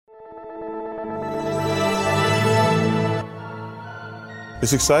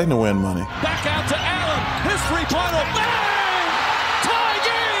It's exciting to win money. Back out to Allen. His three-pointer. Bang! Tie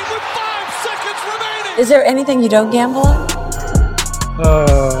game with 5 seconds remaining. Is there anything you don't gamble on?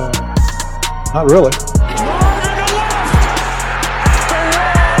 Not really.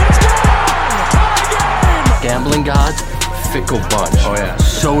 Gambling gods, fickle bunch. Oh yeah,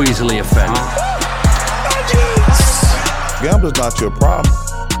 so easily offended. Gambling's not your problem.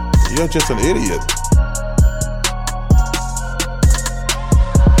 You're just an idiot.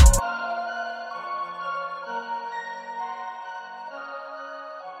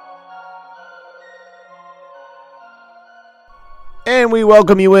 And we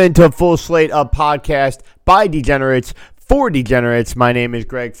welcome you into a full slate of podcast by degenerates for degenerates. My name is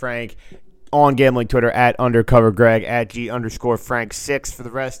Greg Frank. On gambling Twitter at @undercovergreg, at @G_Frank6 for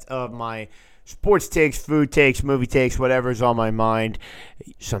the rest of my sports takes, food takes, movie takes, whatever's on my mind.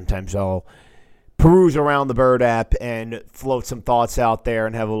 Sometimes I'll peruse around the Bird app and float some thoughts out there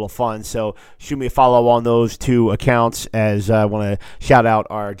and have a little fun. So shoot me a follow on those two accounts, as I want to shout out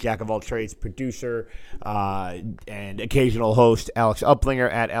our jack of all trades producer and occasional host Alex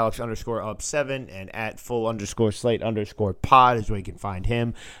Uplinger at Alex_up7 and at @full_slate_pod is where you can find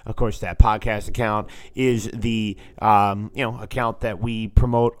him. Of course, that podcast account is the account that we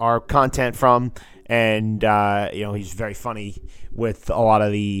promote our content from, and he's very funny with a lot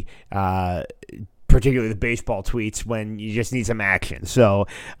of the particularly the baseball tweets when you just need some action. So,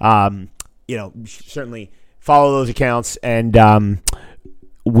 certainly follow those accounts, and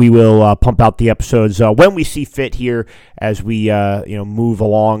we will pump out the episodes when we see fit here as we, move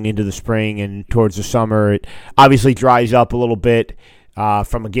along into the spring and towards the summer. It obviously dries up a little bit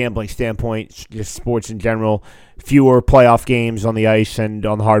from a gambling standpoint, just sports in general. Fewer playoff games on the ice and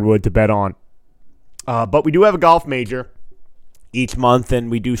on the hardwood to bet on. But we do have a golf major each month,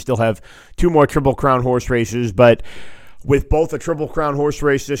 and we do still have 2 more Triple Crown horse races, but with both a Triple Crown horse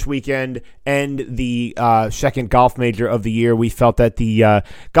race this weekend and the second golf major of the year, we felt that the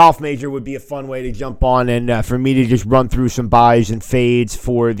golf major would be a fun way to jump on and for me to just run through some buys and fades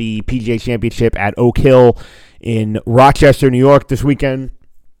for the PGA Championship at Oak Hill in Rochester, New York this weekend.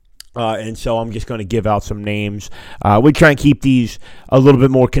 And so I'm just going to give out some names. We try and keep these a little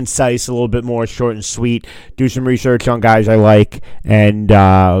bit more concise, a little bit more short and sweet. Do some research on guys I like, and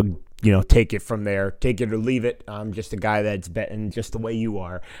take it from there. Take it or leave it. I'm just a guy that's betting just the way you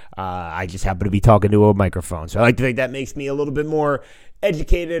are. I just happen to be talking to a microphone, so I like to think that makes me a little bit more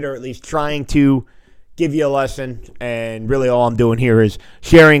educated, or at least trying to give you a lesson. And really all I'm doing here is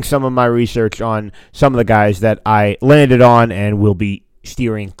sharing some of my research on some of the guys that I landed on and will be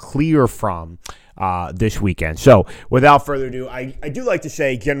steering clear from this weekend. So without further ado, I do like to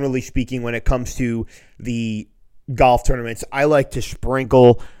say, generally speaking, when it comes to the golf tournaments, I like to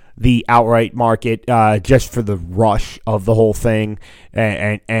sprinkle the outright market just for the rush of the whole thing,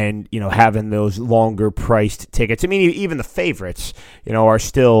 and having those longer priced tickets. I mean, even the favorites are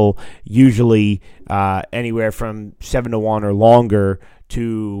still usually anywhere from 7-1 or longer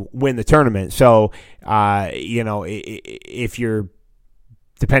to win the tournament. So if you're,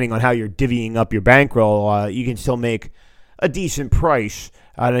 depending on how you're divvying up your bankroll, you can still make a decent price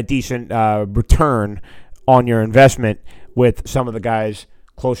and a decent return on your investment with some of the guys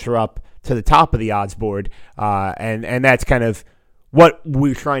closer up to the top of the odds board. And that's kind of what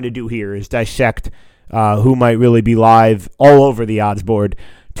we're trying to do here, is dissect who might really be live all over the odds board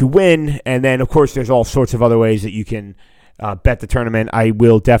to win. And then, of course, there's all sorts of other ways that you can bet the tournament. I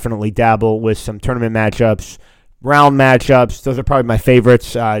will definitely dabble with some tournament matchups, round matchups. Those are probably my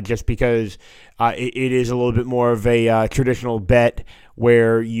favorites, just because it is a little bit more of a traditional bet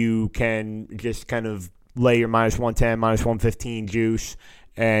where you can just kind of lay your -110, -115 juice.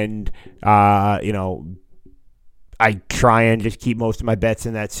 And, I try and just keep most of my bets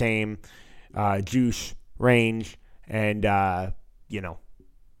in that same juice range. And,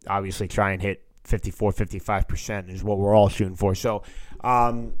 obviously try and hit 54, 55% is what we're all shooting for. So,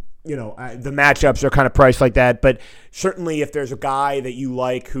 the matchups are kind of priced like that. But certainly if there's a guy that you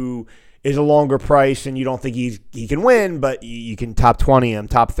like who is a longer price and you don't think he can win, but you can top 20 him,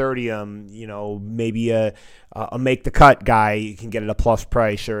 top 30 him, maybe a make the cut guy, you can get at a plus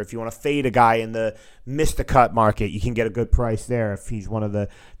price. Or if you want to fade a guy in the miss the cut market, you can get a good price there if he's one of the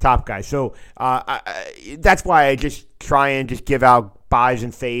top guys. So that's why I just try and just give out buys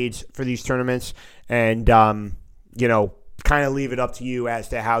and fades for these tournaments, and kind of leave it up to you as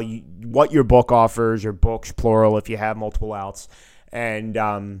to what your book offers, or books plural if you have multiple outs, and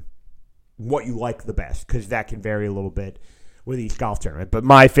what you like the best, because that can vary a little bit with each golf tournament. But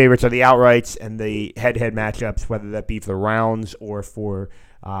my favorites are the outrights and the head-to-head matchups, whether that be for the rounds or for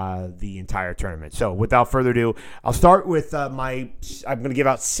the entire tournament. So without further ado, I'll start with I'm going to give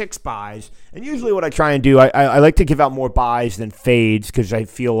out 6 buys. And usually what I try and do, I like to give out more buys than fades because I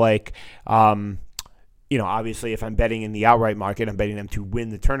feel like, obviously if I'm betting in the outright market, I'm betting them to win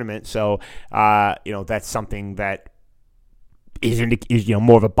the tournament. So, that's something that is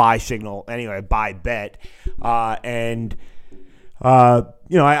more of a buy signal anyway, a buy bet. I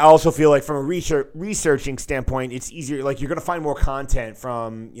also feel like from a researching standpoint, it's easier. Like you're going to find more content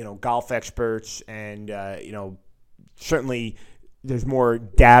from, golf experts and, certainly there's more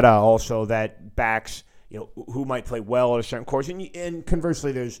data also that backs, who might play well at a certain course. And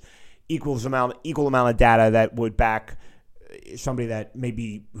conversely, there's equal amount of data that would back somebody that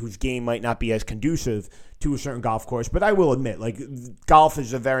maybe whose game might not be as conducive to a certain golf course. But I will admit, golf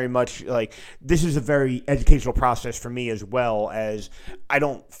is this is a very educational process for me as well, as I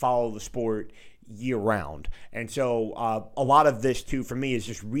don't follow the sport year round. And so a lot of this too for me is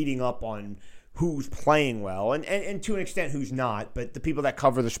just reading up on who's playing well and to an extent who's not, but the people that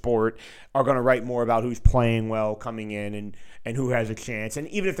cover the sport are going to write more about who's playing well coming in and who has a chance. And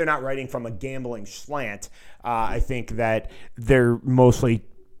even if they're not writing from a gambling slant, I think that they're mostly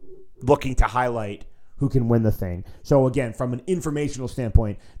looking to highlight who can win the thing. So again, from an informational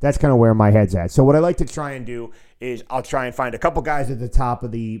standpoint, that's kind of where my head's at. So what I like to try and do is I'll try and find a couple guys at the top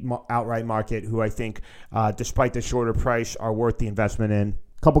of the outright market who I think, despite the shorter price, are worth the investment in.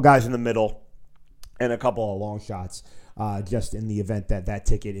 A couple guys in the middle, and a couple of long shots, just in the event that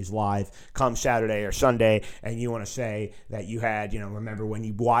ticket is live come Saturday or Sunday, and you want to say that you had, remember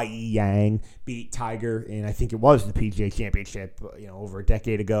when Y.E. Yang beat Tiger in, I think it was the PGA Championship, over a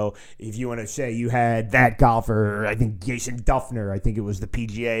decade ago. If you want to say you had that golfer, I think Jason Duffner, I think it was the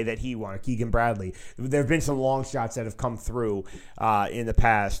PGA that he won, or Keegan Bradley. There have been some long shots that have come through in the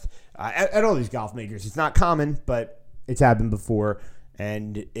past at all these golf majors. It's not common, but it's happened before.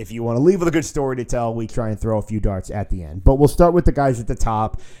 And if you want to leave with a good story to tell, we try and throw a few darts at the end. But we'll start with the guys at the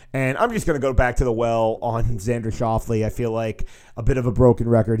top. And I'm just going to go back to the well on Xander Schauffele. I feel like a bit of a broken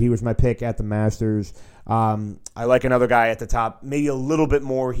record. He was my pick at the Masters. I like another guy at the top, maybe a little bit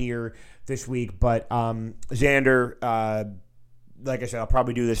more here this week. But Xander, like I said, I'll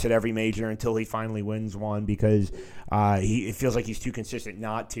probably do this at every major until he finally wins one because it feels like he's too consistent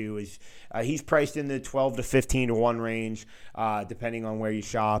not to. He's priced in the 12 to 15 to 1 range, depending on where you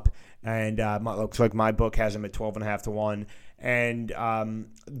shop. And looks like my book has him at 12.5 to 1. And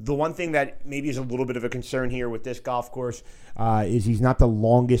the one thing that maybe is a little bit of a concern here with this golf course is he's not the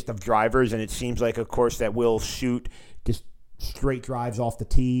longest of drivers, and it seems like a course that will shoot just straight drives off the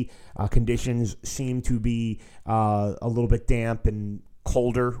tee. Conditions seem to be a little bit damp and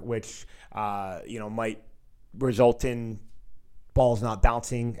colder, which might result in balls not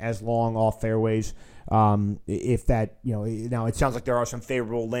bouncing as long off fairways. If that, now it sounds like there are some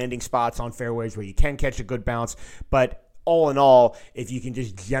favorable landing spots on fairways where you can catch a good bounce, but all in all, if you can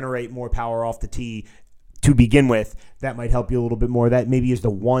just generate more power off the tee to begin with, that might help you a little bit more. That maybe is the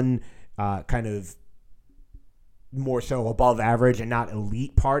one kind of more so above average and not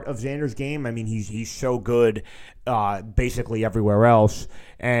elite part of Xander's game. I mean, he's so good basically everywhere else.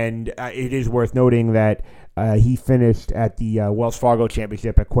 And it is worth noting that he finished at the Wells Fargo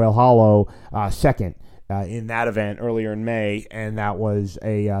Championship at Quail Hollow second in that event earlier in May, and that was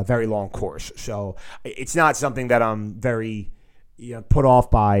a very long course. So it's not something that I'm very put off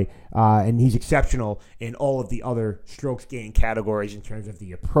by, and he's exceptional in all of the other strokes gained categories in terms of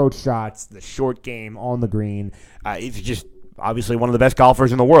the approach shots, the short game on the green. He's just obviously one of the best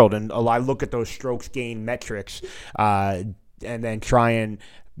golfers in the world, and I look at those strokes gained metrics and then try and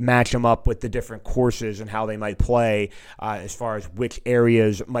match them up with the different courses and how they might play as far as which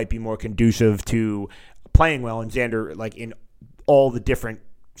areas might be more conducive to playing well. And Xander, like in all the different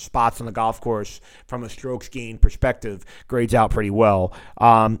spots on the golf course from a strokes gain perspective, grades out pretty well.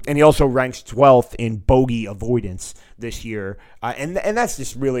 And he also ranks 12th in bogey avoidance this year. And that's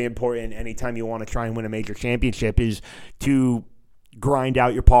just really important anytime you want to try and win a major championship, is to grind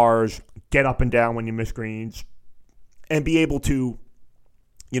out your pars, get up and down when you miss greens, and be able to,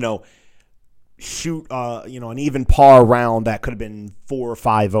 shoot, an even par round that could have been 4 or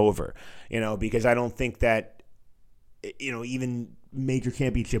 5 over, because I don't think that, even major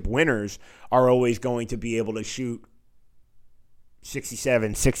championship winners are always going to be able to shoot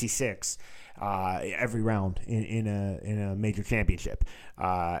 67, 66 every round in a major championship.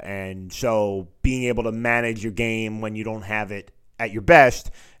 And so being able to manage your game when you don't have it at your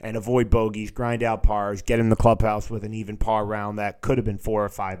best and avoid bogeys, grind out pars, get in the clubhouse with an even par round that could have been 4 or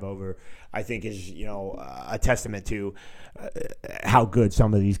 5 over, I think is, a testament to how good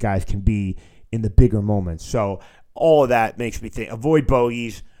some of these guys can be in the bigger moments. So all of that makes me think avoid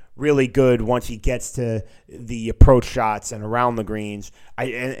bogeys. Really good once he gets to the approach shots and around the greens.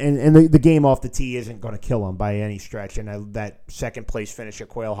 The game off the tee isn't going to kill him by any stretch. And that second place finish at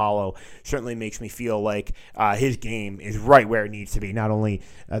Quail Hollow certainly makes me feel like his game is right where it needs to be. Not only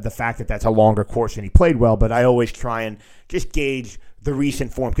the fact that that's a longer course and he played well, but I always try and just gauge the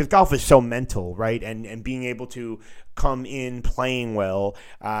recent form because golf is so mental, right? And being able to come in playing well,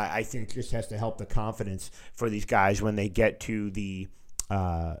 I think just has to help the confidence for these guys when they get to the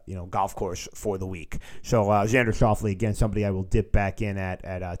golf course for the week. So Xander Schauffele, again, somebody I will dip back in at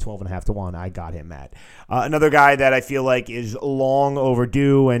 12.5 to 1. I got him at. Another guy that I feel like is long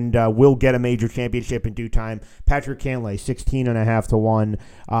overdue and will get a major championship in due time, Patrick Cantlay, 16.5 to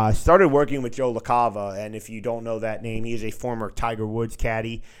 1. Started working with Joe LaCava, and if you don't know that name, he is a former Tiger Woods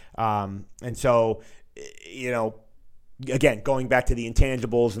caddy. And so, again, going back to the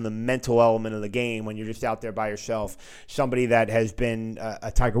intangibles and the mental element of the game when you're just out there by yourself, somebody that has been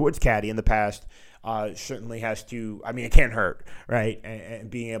a Tiger Woods caddy in the past certainly has to, it can't hurt, right?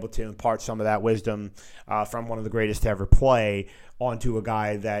 And being able to impart some of that wisdom from one of the greatest to ever play onto a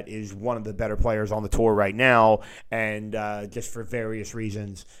guy that is one of the better players on the tour right now and just for various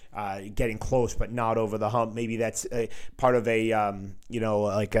reasons getting close but not over the hump. Maybe that's part of a,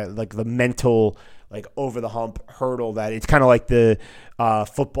 like the mental over the hump hurdle that it's kind of like the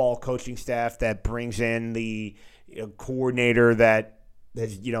football coaching staff that brings in the coordinator that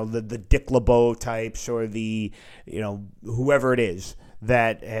is, the Dick LeBeau types or the, whoever it is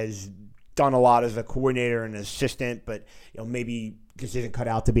that has done a lot as a coordinator and assistant, but, maybe just isn't cut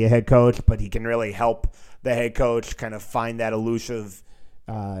out to be a head coach, but he can really help the head coach kind of find that elusive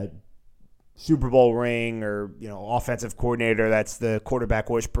Super Bowl ring or, offensive coordinator that's the quarterback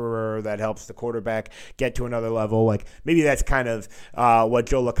whisperer that helps the quarterback get to another level. Like maybe that's kind of what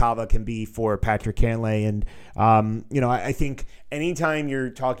Joe LaCava can be for Patrick Cantlay. And, I think anytime you're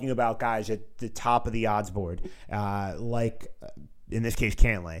talking about guys at the top of the odds board, in this case,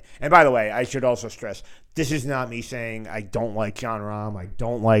 Cantlay. And by the way, I should also stress, this is not me saying I don't like Jon Rahm, I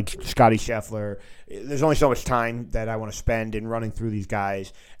don't like Scottie Scheffler. There's only so much time that I want to spend in running through these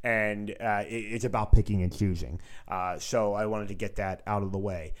guys, and it's about picking and choosing. So I wanted to get that out of the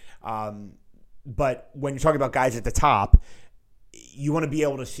way. But when you're talking about guys at the top, you want to be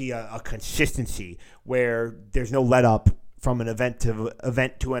able to see a consistency where there's no let up from an event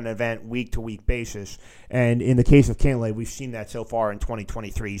to an event, week to week basis. And in the case of Cantlay, we've seen that so far in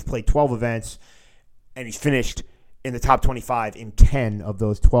 2023. He's played 12 events, and he's finished in the top 25 in 10 of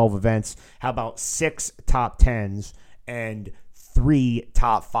those 12 events. How about 6 top 10s and 3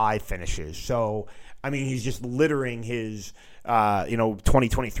 top 5 finishes? So, he's just littering his,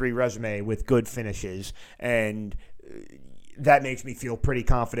 2023 resume with good finishes. And that makes me feel pretty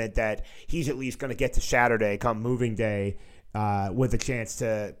confident that he's at least going to get to Saturday, come moving day, with a chance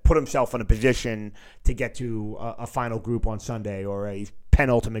to put himself in a position to get to a final group on Sunday or a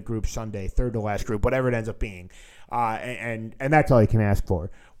penultimate group Sunday, third to last group, whatever it ends up being. And that's all you can ask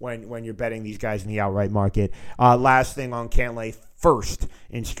for when you're betting these guys in the outright market. Last thing on Cantlay, first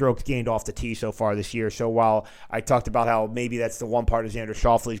in strokes gained off the tee so far this year. So while I talked about how maybe that's the one part of Xander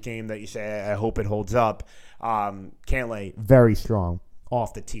Schauffele's game that you say, I hope it holds up, Cantlay, very strong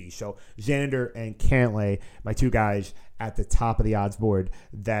off the tee. So Xander and Cantlay, my two guys at the top of the odds board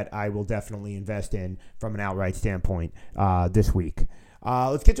that I will definitely invest in from an outright standpoint this week.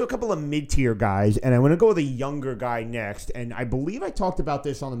 Let's get to a couple of mid-tier guys, and I'm going to go with a younger guy next. And I believe I talked about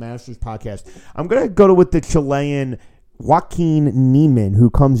this on the Masters podcast. I'm going to go with the Chilean Joaquin Niemann, who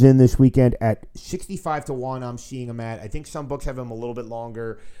comes in this weekend at 65 to 1. I'm seeing him at. I think some books have him a little bit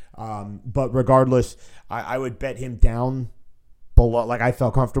longer, but regardless, I would bet him down below. Like I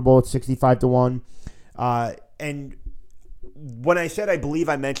felt comfortable at 65 to 1, and when I said I believe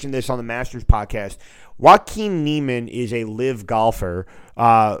I mentioned this on the Masters podcast, Joaquin Niemann is a live golfer,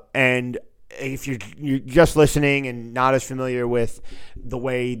 and if you're just listening and not as familiar with the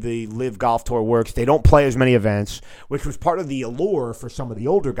way the live golf tour works, they don't play as many events, which was part of the allure for some of the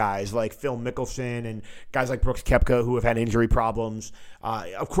older guys like Phil Mickelson and guys like Brooks Koepka who have had injury problems.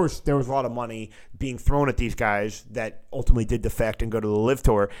 Of course, there was a lot of money being thrown at these guys that ultimately did defect and go to the live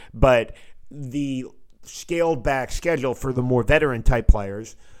tour, but the scaled back schedule for the more veteran type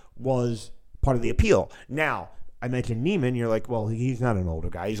players was part of the appeal. Now, I mentioned Niemann, you're like, well, he's not an older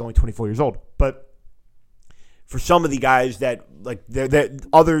guy. He's only 24 years old. But for some of the guys that, like, the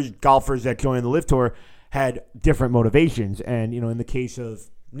other golfers that joined the live tour had different motivations. And, in the case of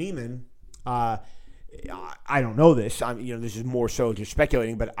Niemann, I don't know this. This is more so just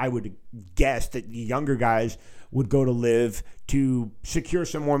speculating, but I would guess that the younger guys would go to live to secure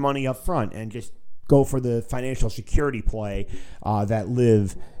some more money up front and just go for the financial security play that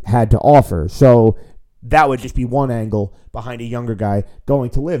Liv had to offer. So that would just be one angle behind a younger guy going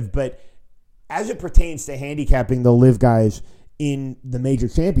to Liv. But as it pertains to handicapping the Liv guys in the major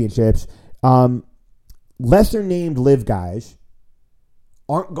championships, lesser named Liv guys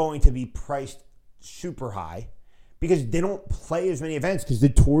aren't going to be priced super high because they don't play as many events because the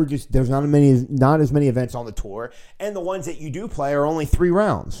tour there's not as many events on the tour, and the ones that you do play are only 3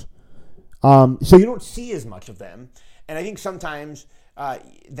 rounds. So you don't see as much of them. And I think sometimes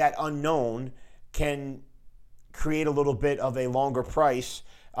that unknown can create a little bit of a longer price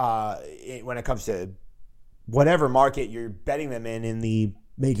when it comes to whatever market you're betting them in the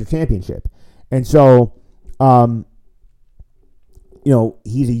major championship. And so,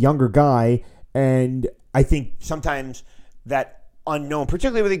 he's a younger guy, and I think sometimes that unknown,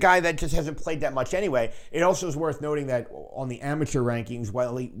 particularly with a guy that just hasn't played that much anyway. It also is worth noting that on the amateur rankings,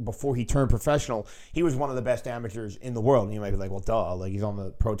 before he turned professional, he was one of the best amateurs in the world. And you might be like, well, duh, like he's on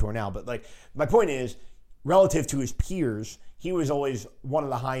the pro tour now. But like my point is, relative to his peers, he was always one of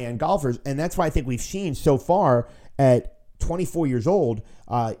the high-end golfers. And that's why I think we've seen so far at 24 years old,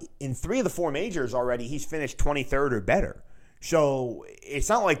 in 3 of the 4 majors already, he's finished 23rd or better. So it's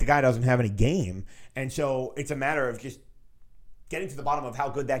not like the guy doesn't have any game. And so it's a matter of just getting to the bottom of how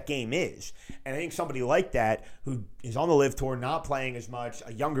good that game is. And I think somebody like that, who is on the LIV Tour, not playing as much,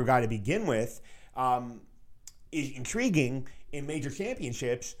 a younger guy to begin with, is intriguing in major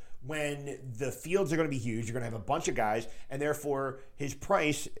championships when the fields are going to be huge. You're going to have a bunch of guys, and therefore his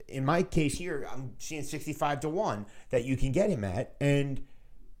price, in my case here, I'm seeing 65 to 1 that you can get him at. And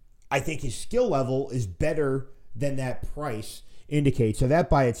I think his skill level is better than that price indicates. So that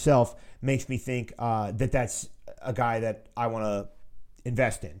by itself makes me think that that's a guy that I want to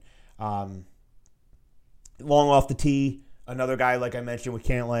invest in. Long off the tee, another guy like I mentioned with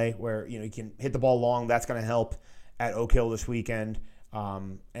Cantlay, where he can hit the ball long. That's going to help at Oak Hill this weekend,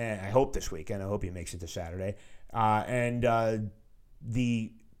 and I hope this weekend. I hope he makes it to Saturday. And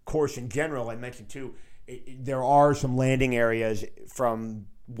the course in general, I mentioned too. There are some landing areas from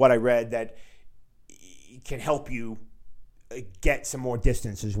what I read that can help you get some more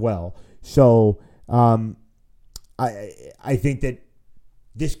distance as well. So I think that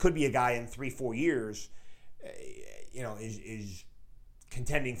this could be a guy in 3-4 years, is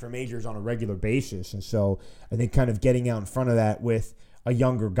contending for majors on a regular basis. And so I think kind of getting out in front of that with a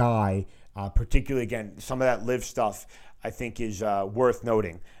younger guy, particularly, again, some of that live stuff, I think is worth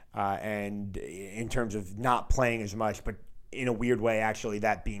noting. And in terms of not playing as much, but in a weird way, actually,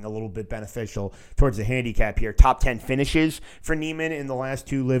 that being a little bit beneficial towards the handicap here. Top 10 finishes for Niemann in the last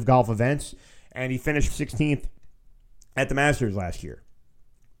 2 live golf events, and he finished 16th at the Masters last year.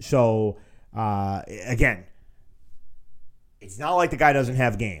 So, again, it's not like the guy doesn't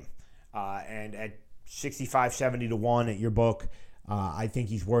have game. And at 65, 70 to 1 at your book, I think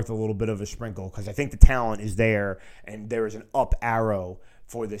he's worth a little bit of a sprinkle because I think the talent is there, and there is an up arrow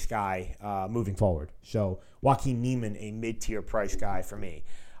for this guy moving forward. So Joaquin Niemann, a mid-tier price guy for me.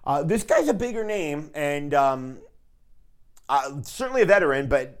 This guy's a bigger name and certainly a veteran,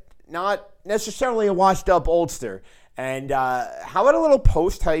 but not necessarily a washed-up oldster. And how about a little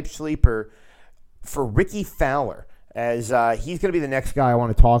post-type sleeper for Ricky Fowler, as he's going to be the next guy I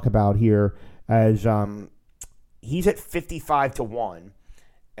want to talk about here, as he's at 55 to 1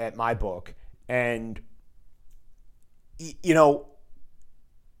 at my book. And,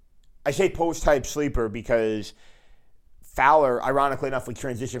 I say post-type sleeper because Fowler, ironically enough, we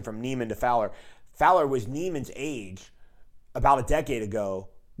transitioned from Niemann to Fowler. Fowler was Niemann's age about a decade ago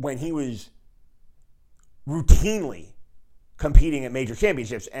when he was routinely competing at major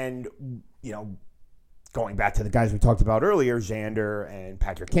championships. And, going back to the guys we talked about earlier, Xander and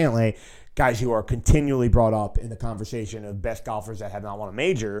Patrick Cantlay, guys who are continually brought up in the conversation of best golfers that have not won a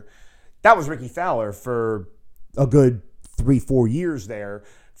major, that was Ricky Fowler for a good 3-4 years there,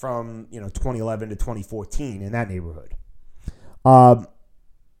 from 2011 to 2014, in that neighborhood.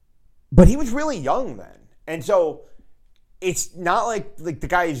 But he was really young then. And so it's not like the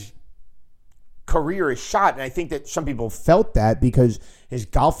guy's career is shot. And I think that some people felt that because his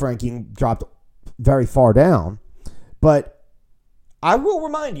golf ranking dropped very far down. But I will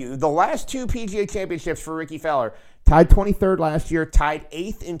remind you, the last 2 PGA championships for Ricky Fowler, tied 23rd last year, tied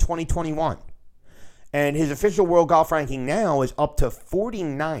 8th in 2021. And his official world golf ranking now is up to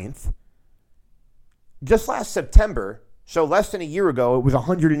 49th. Just last September, so less than a year ago, it was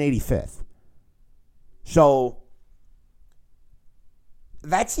 185th. So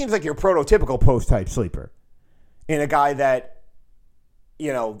that seems like your prototypical post-type sleeper in a guy that,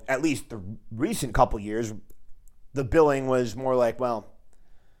 at least the recent couple years, the billing was more like,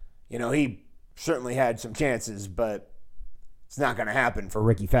 he certainly had some chances, but it's not going to happen for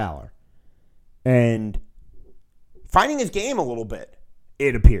Ricky Fowler. And finding his game a little bit,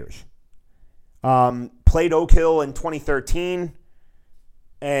 it appears. Played Oak Hill in 2013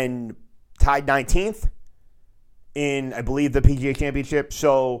 and tied 19th in, I believe, the PGA Championship.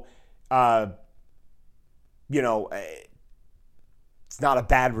 So, it's not a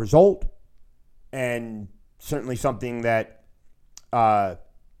bad result, and certainly something that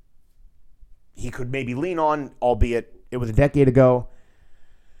he could maybe lean on, albeit it was a decade ago.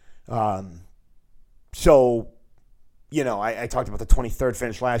 I talked about the 23rd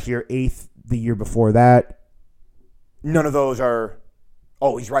finish last year, 8th the year before that. None of those are,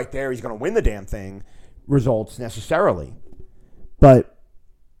 he's right there, he's going to win the damn thing, results necessarily. But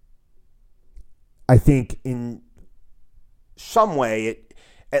I think in some way,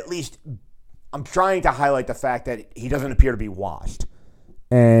 at least I'm trying to highlight the fact that he doesn't appear to be washed.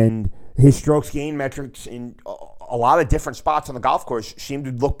 And his strokes gain metrics in a lot of different spots on the golf course seem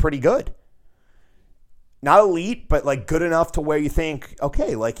to look pretty good. Not elite, but like good enough to where you think,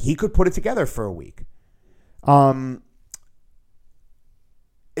 okay, like he could put it together for a week.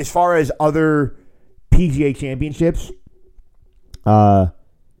 As far as other PGA championships,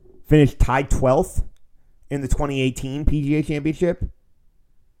 finished tied 12th in the 2018 PGA Championship.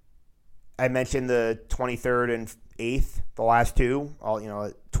 I mentioned the 23rd and 8th, the last two,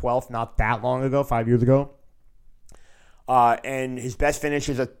 12th not that long ago, 5 years ago. And his best finish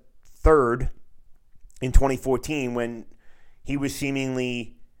is a third in 2014 when he was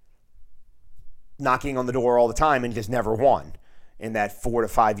seemingly knocking on the door all the time and just never won in that 4 to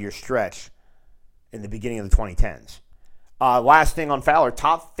 5 year stretch in the beginning of the 2010s. Last thing on Fowler,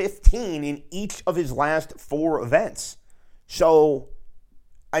 top 15 in each of his last 4 events. So,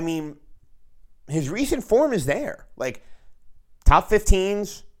 I mean, his recent form is there. Like, top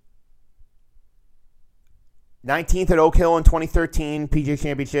 15s, 19th at Oak Hill in 2013, PGA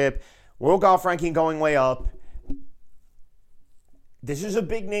Championship, World Golf Ranking going way up. This is a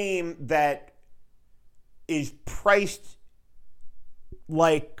big name that is priced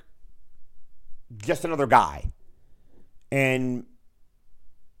like just another guy. And,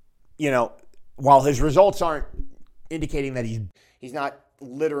 while his results aren't indicating that he's not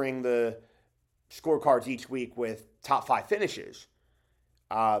littering the scorecards each week with top 5 finishes,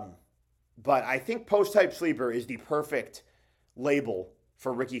 but I think post-type sleeper is the perfect label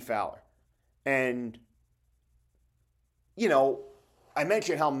for Ricky Fowler. And, I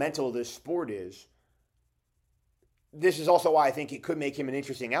mentioned how mental this sport is. This is also why I think it could make him an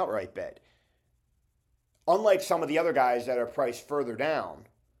interesting outright bet. Unlike some of the other guys that are priced further down,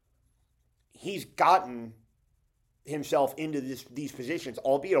 he's gotten himself into these positions,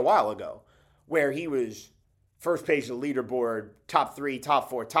 albeit a while ago, where he was first page of the leaderboard, top 3, top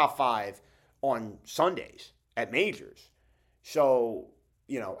 4, top 5 on Sundays at majors. So,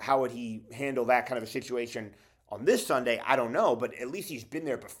 how would he handle that kind of a situation on this Sunday? I don't know, but at least he's been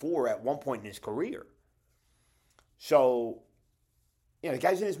there before at one point in his career. So, the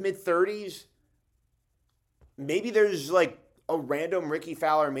guy's in his mid-30s. Maybe there's like a random Ricky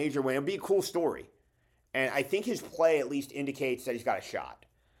Fowler major win. It'd be a cool story. And I think his play at least indicates that he's got a shot.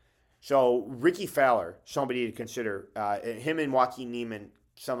 So Ricky Fowler, somebody to consider. Him and Joaquin Niemann,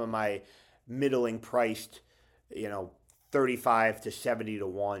 some of my middling priced, 35 to 70 to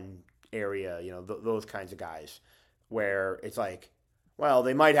 1 area, those kinds of guys where it's like, well,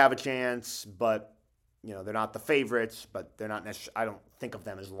 they might have a chance, but, they're not the favorites, but they're not necessarily, I don't think of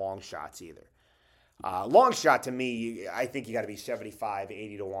them as long shots either. Long shot to me, I think you got to be 75,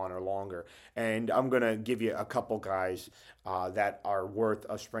 80 to 1 or longer. And I'm going to give you a couple guys that are worth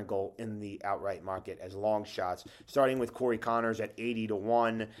a sprinkle in the outright market as long shots. Starting with Corey Connors at 80 to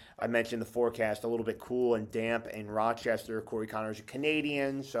 1. I mentioned the forecast a little bit cool and damp in Rochester. Corey Connors is a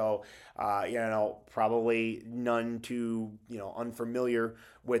Canadian, so, probably none too, unfamiliar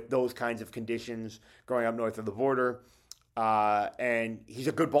with those kinds of conditions growing up north of the border. And he's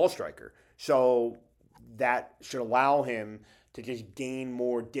a good ball striker. So that should allow him to just gain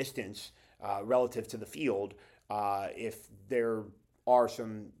more distance relative to the field if there are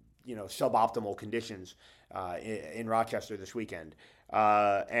some, suboptimal conditions in Rochester this weekend.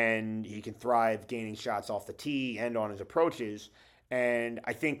 And he can thrive gaining shots off the tee and on his approaches. And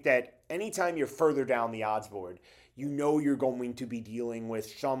I think that anytime you're further down the odds board, you're going to be dealing with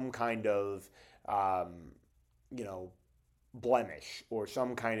some kind of, blemish or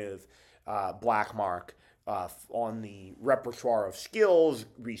some kind of black mark on the repertoire of skills,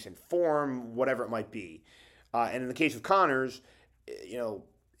 recent form, whatever it might be. And in the case of Connors,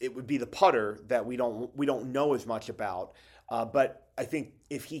 it would be the putter that we don't know as much about. But I think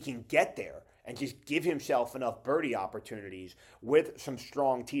if he can get there and just give himself enough birdie opportunities with some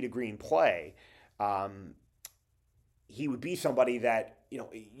strong tee to green play, he would be somebody that,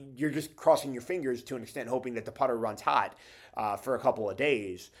 you're just crossing your fingers to an extent, hoping that the putter runs hot for a couple of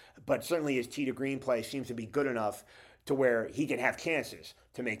days. But certainly his tee to green play seems to be good enough to where he can have chances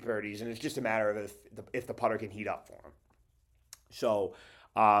to make birdies, and it's just a matter of if the putter can heat up for him. So,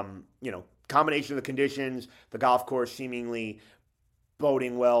 combination of the conditions, the golf course seemingly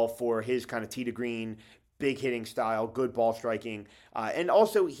boding well for his kind of tee to green, big hitting style, good ball striking, and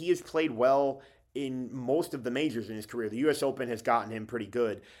also he has played well in most of the majors in his career. The U.S. Open has gotten him pretty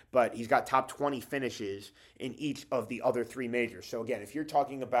good, but he's got top 20 finishes in each of the other 3 majors. So again, if you're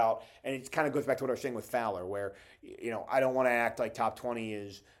talking about, and it kind of goes back to what I was saying with Fowler, where, I don't want to act like top 20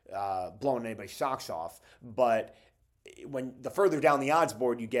 is blowing anybody's socks off, but when the further down the odds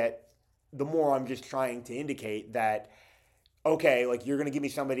board you get, the more I'm just trying to indicate that, okay, like you're going to give me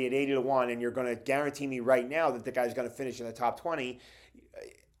somebody at 80 to 1 and you're going to guarantee me right now that the guy's going to finish in the top 20.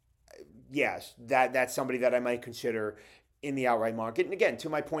 Yes, that's somebody that I might consider in the outright market. And again, to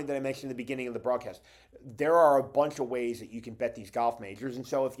my point that I mentioned at the beginning of the broadcast, there are a bunch of ways that you can bet these golf majors. And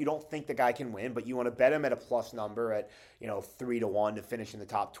so if you don't think the guy can win, but you want to bet him at a plus number at, 3 to 1 to finish in the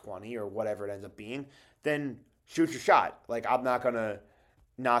top 20 or whatever it ends up being, then shoot your shot. Like, I'm not going to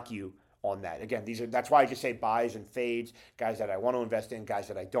knock you on that. Again, that's why I just say buys and fades, guys that I want to invest in, guys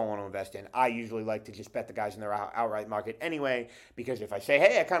that I don't want to invest in. I usually like to just bet the guys in their outright market anyway, because if I say,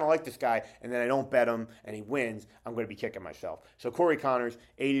 hey, I kind of like this guy, and then I don't bet him and he wins, I'm going to be kicking myself. So Corey Connors,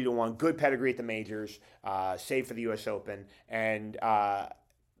 80 to 1, good pedigree at the majors, save for the U.S. Open, and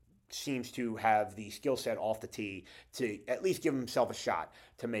seems to have the skill set off the tee to at least give himself a shot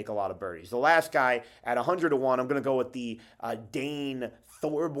to make a lot of birdies. The last guy at 100 to 1, I'm going to go with the Dane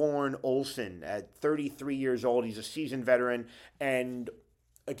Thorborn Olsen at 33 years old. He's a seasoned veteran. And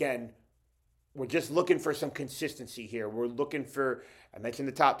again, we're just looking for some consistency here. We're looking for, I mentioned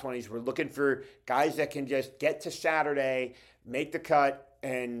the top 20s, we're looking for guys that can just get to Saturday, make the cut,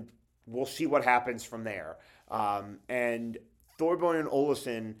 and we'll see what happens from there. And Thorborn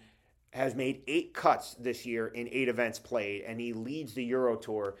Olsen has made 8 cuts this year in 8 events played, and he leads the Euro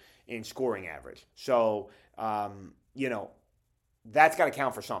Tour in scoring average. So, that's got to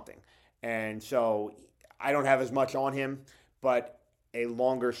count for something. And so I don't have as much on him, but a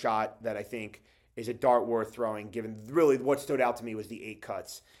longer shot that I think is a dart worth throwing, given really what stood out to me was the 8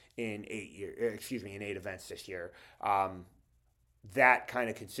 cuts in 8 events this year. That kind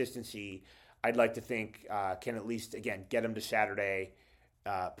of consistency, I'd like to think can at least, again, get him to Saturday,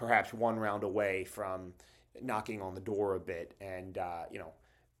 perhaps one round away from knocking on the door a bit. And,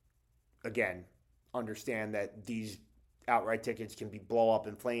 again, understand that these outright tickets can be blow up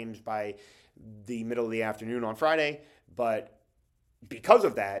in flames by the middle of the afternoon on Friday. But because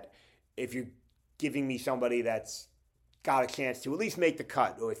of that, if you're giving me somebody that's got a chance to at least make the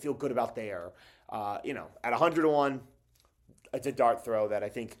cut, or I feel good about there, at 100 to 1, it's a dart throw that I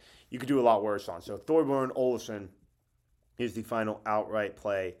think you could do a lot worse on. So Thorborn Olsen is the final outright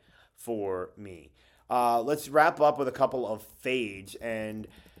play for me. Let's wrap up with a couple of fades. And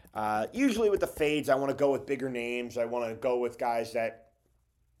usually with the fades, I want to go with bigger names. I want to go with guys that,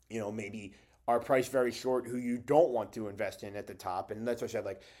 maybe are priced very short, who you don't want to invest in at the top. And that's what I said.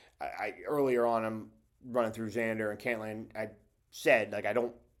 Like, I earlier on, I'm running through Xander and Cantlin. I said, like, I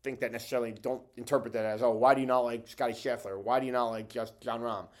don't think that necessarily, don't interpret that as, oh, why do you not like Scotty Scheffler? Why do you not like just Jon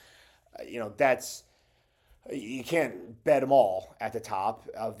Rahm? That's, you can't bet them all at the top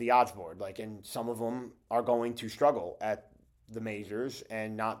of the odds board. Like, and some of them are going to struggle at the majors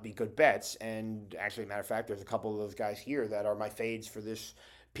and not be good bets. And actually, matter of fact, there's a couple of those guys here that are my fades for this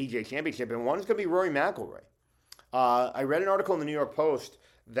PGA Championship, and one is going to be Rory McIlroy. I read an article in the New York Post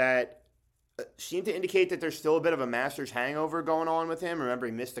that seemed to indicate that there's still a bit of a Masters hangover going on with him. Remember,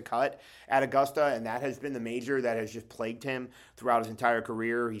 he missed the cut at Augusta, and that has been the major that has just plagued him throughout his entire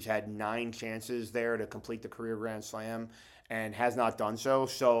career. He's had 9 chances there to complete the career Grand Slam and has not done so.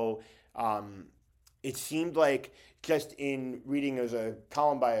 So it seemed like, just in reading, there was a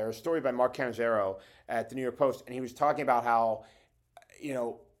story by Mark Cannizzaro at the New York Post, and he was talking about how,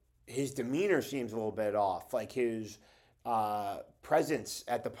 his demeanor seems a little bit off. Like, his presence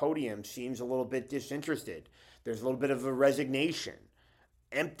at the podium seems a little bit disinterested. There's a little bit of a resignation,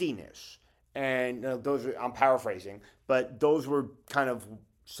 emptiness. And those are, I'm paraphrasing, but those were kind of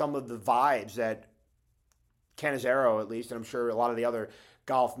some of the vibes that Cannizzaro, at least, and I'm sure a lot of the other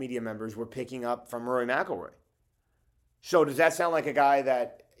golf media members were picking up from Rory McIlroy. So does that sound like a guy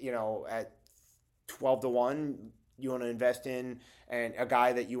that, at 12 to 1, you want to invest in, and a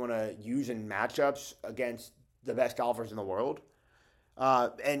guy that you want to use in matchups against the best golfers in the world?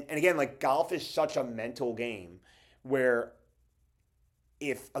 And again, like golf is such a mental game where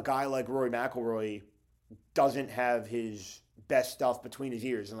if a guy like Rory McIlroy doesn't have his best stuff between his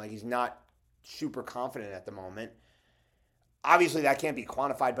ears and like he's not super confident at the moment, obviously that can't be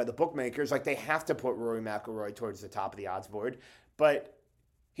quantified by the bookmakers. Like they have to put Rory McIlroy towards the top of the odds board, but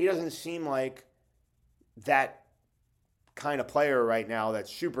he doesn't seem like that kind of player right now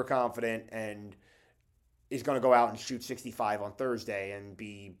that's super confident and is going to go out and shoot 65 on Thursday and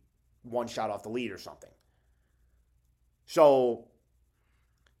be one shot off the lead or something. So,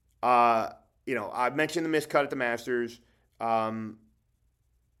 I mentioned the miscut at the Masters. And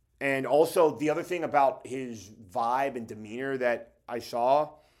also the other thing about his vibe and demeanor that I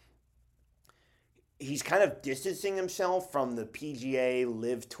saw, he's kind of distancing himself from the PGA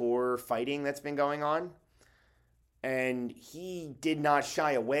Live Tour fighting that's been going on. And he did not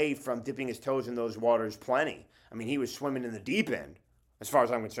shy away from dipping his toes in those waters plenty. I mean, he was swimming in the deep end, as far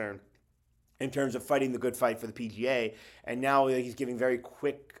as I'm concerned, in terms of fighting the good fight for the PGA. And now he's giving very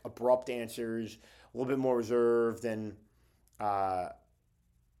quick, abrupt answers, a little bit more reserved. And I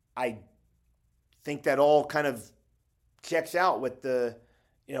think that all kind of checks out with the,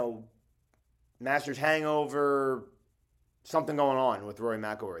 Masters hangover, something going on with Rory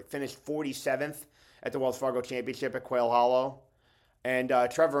McIlroy. Finished 47th at the Wells Fargo Championship at Quail Hollow. And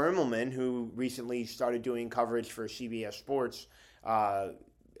Trevor Immelman, who recently started doing coverage for CBS Sports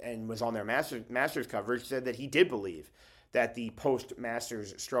and was on their Masters coverage, said that he did believe that the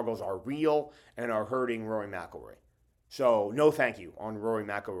post-Masters struggles are real and are hurting Rory McIlroy. So no thank you on Rory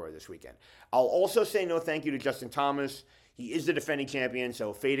McIlroy this weekend. I'll also say no thank you to Justin Thomas. He is the defending champion,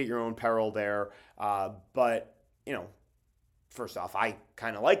 so fade at your own peril there. But, first off, I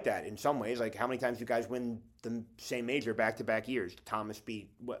kind of like that in some ways. Like, how many times do you guys win the same major back-to-back years? Thomas beat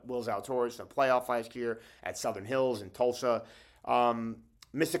Will Zalatoris in a playoff last year at Southern Hills in Tulsa.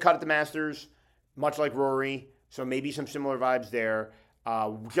 Missed a cut at the Masters, much like Rory, so maybe some similar vibes there.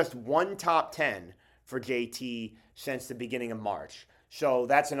 Just one top 10 for JT since the beginning of March. So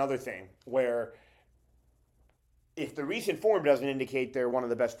that's another thing where if the recent form doesn't indicate they're one of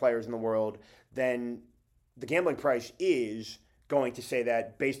the best players in the world, then the gambling price is going to say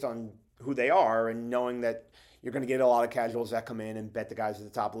that based on who they are and knowing that you're going to get a lot of casuals that come in and bet the guys at the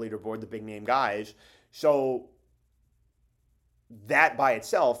top of the leaderboard, the big name guys. So that by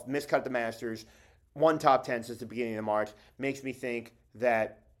itself, miscut at the Masters, one top 10 since the beginning of March, makes me think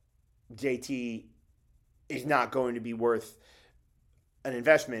that JT is not going to be worth an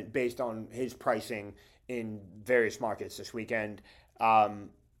investment based on his pricing in various markets this weekend.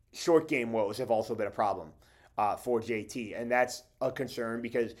 Short game woes have also been a problem for JT, and that's a concern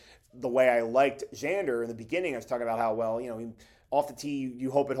because the way I liked Xander in the beginning, I was talking about how, well, off the tee,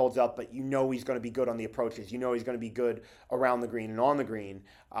 you hope it holds up, but he's going to be good on the approaches. He's going to be good around the green and on the green,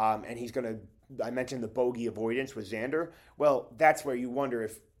 and he's going to, I mentioned the bogey avoidance with Xander. Well, that's where you wonder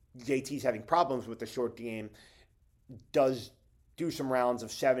if JT's having problems with the short game, does do some rounds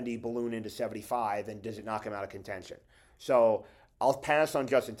of 70, balloon into 75, and does it knock him out of contention? So I'll pass on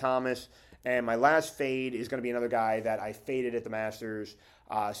Justin Thomas. And my last fade is going to be another guy that I faded at the Masters.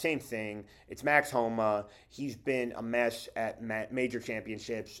 Same thing. It's Max Homa. He's been a mess at major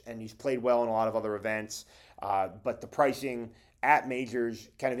championships, and he's played well in a lot of other events. But the pricing at majors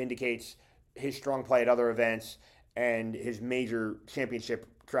kind of indicates his strong play at other events, and his major championship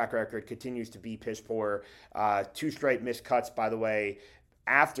track record continues to be piss poor. 2 straight missed cuts, by the way,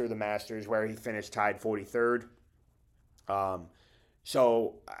 after the Masters, where he finished tied 43rd.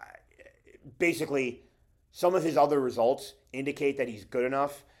 Basically, some of his other results indicate that he's good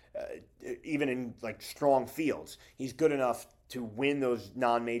enough, even in like strong fields. He's good enough to win those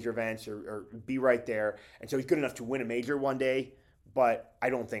non-major events or be right there. And so he's good enough to win a major one day, but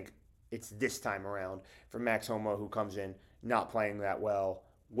I don't think it's this time around for Max Homa, who comes in not playing that well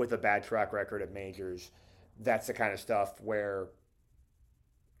with a bad track record at majors. That's the kind of stuff where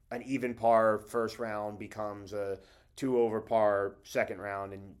an even par first round becomes a 2 over par second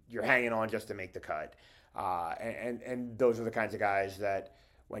round, and you're hanging on just to make the cut. And those are the kinds of guys that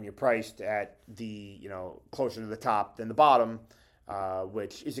when you're priced at the, closer to the top than the bottom,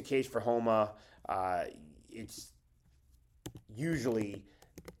 which is the case for Homa, it's usually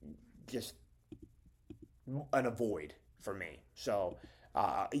just an avoid for me. So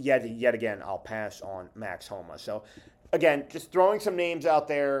yet again, I'll pass on Max Homa. So again, just throwing some names out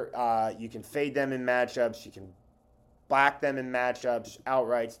there. You can fade them in matchups. You can back them in matchups,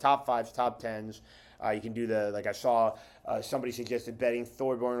 outrights, top 5s, top 10s. You can do like I saw somebody suggested betting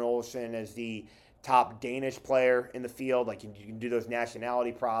Thorbjorn Olsen as the top Danish player in the field. You can do those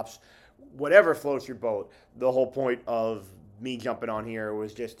nationality props. Whatever floats your boat. The whole point of me jumping on here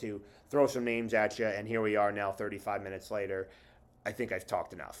was just to throw some names at you, and here we are now 35 minutes later. I think I've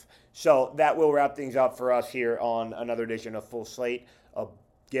talked enough. So that will wrap things up for us here on another edition of Full Slate, a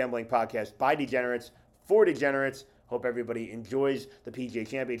gambling podcast by degenerates for degenerates. Hope everybody enjoys the PGA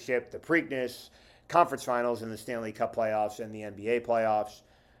Championship, the Preakness, conference finals, and the Stanley Cup playoffs and the NBA playoffs,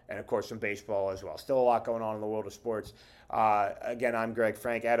 and of course some baseball as well. Still a lot going on in the world of sports. Again, I'm Greg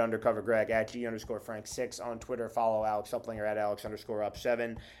Frank, at Undercover Greg, at G_Frank6 on Twitter. Follow Alex Uplinger at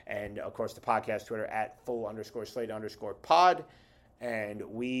Alex_up7, and of course the podcast Twitter at full_slate_pod. And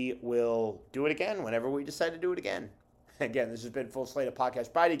we will do it again whenever we decide to do it again. Again, this has been Full Slate, a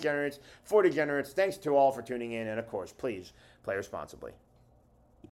podcast by degenerates for degenerates. Thanks to all for tuning in, and of course, please play responsibly.